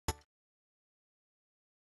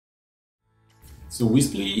So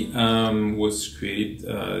Whispli was created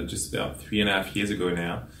just about 3.5 years ago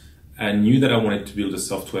now. I knew that I wanted to build a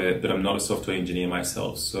software, but I'm not a software engineer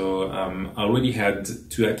myself. So I already had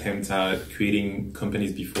 2 attempts at creating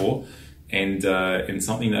companies before. And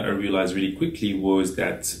something that I realized really quickly was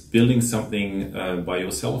that building something by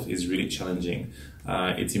yourself is really challenging.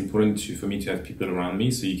 It's important for me to have people around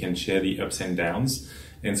me so you can share the ups and downs.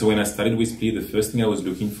 And so when I started Whispli, the first thing I was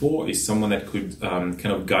looking for is someone that could kind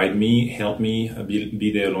of guide me, help me,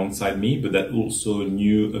 be there alongside me, but that also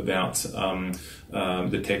knew about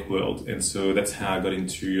the tech world. And so that's how I got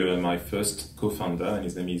into my first co-founder, and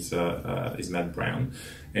his name is Matt Brown.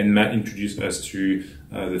 And Matt introduced us to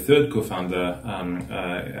the third co-founder,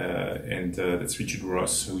 and that's Richard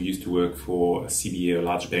Ross, who used to work for CBA, a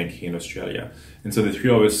large bank here in Australia. And so the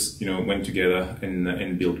 3 of us, went together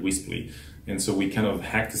and built Whispli. And so we kind of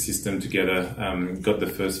hacked the system together, got the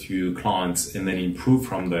first few clients, and then improved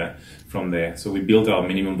from there. So we built our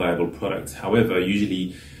minimum viable product. However,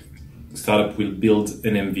 usually startup will build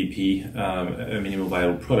an MVP, a minimum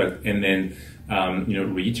viable product, and then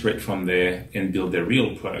reiterate from there and build their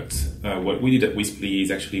real product. What we did at Whispli is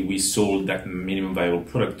actually we sold that minimum viable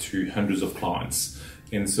product to hundreds of clients.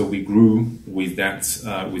 And so we grew with that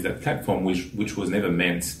platform, which was never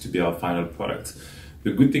meant to be our final product.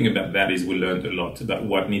 The good thing about that is we learned a lot about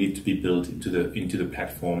what needed to be built into the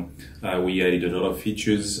platform. We added a lot of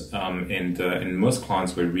features, and most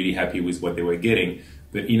clients were really happy with what they were getting.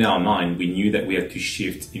 But in our mind, we knew that we had to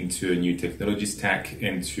shift into a new technology stack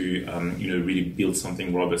and to really build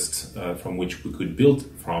something robust from which we could build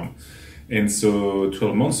from. And so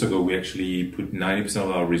 12 months ago, we actually put 90% of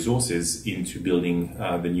our resources into building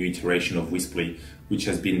the new iteration of Whispli, which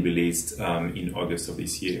has been released in August of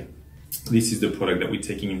this year. This is the product that we're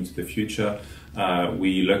taking into the future.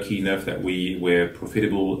 We're lucky enough that we were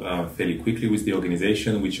profitable fairly quickly with the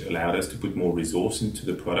organization, which allowed us to put more resource into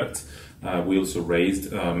the product. We also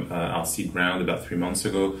raised our seed round about 3 months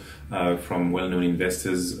ago from well-known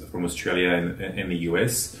investors from Australia and the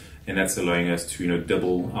US. And that's allowing us to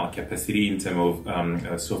double our capacity in terms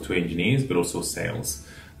of software engineers, but also sales.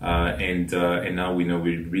 And now we know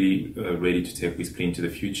we're really ready to take Whispli into the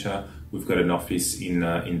future. We've got an office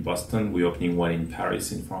in Boston. We're opening one in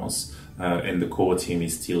Paris, in France, and the core team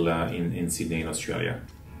is still in Sydney, in Australia.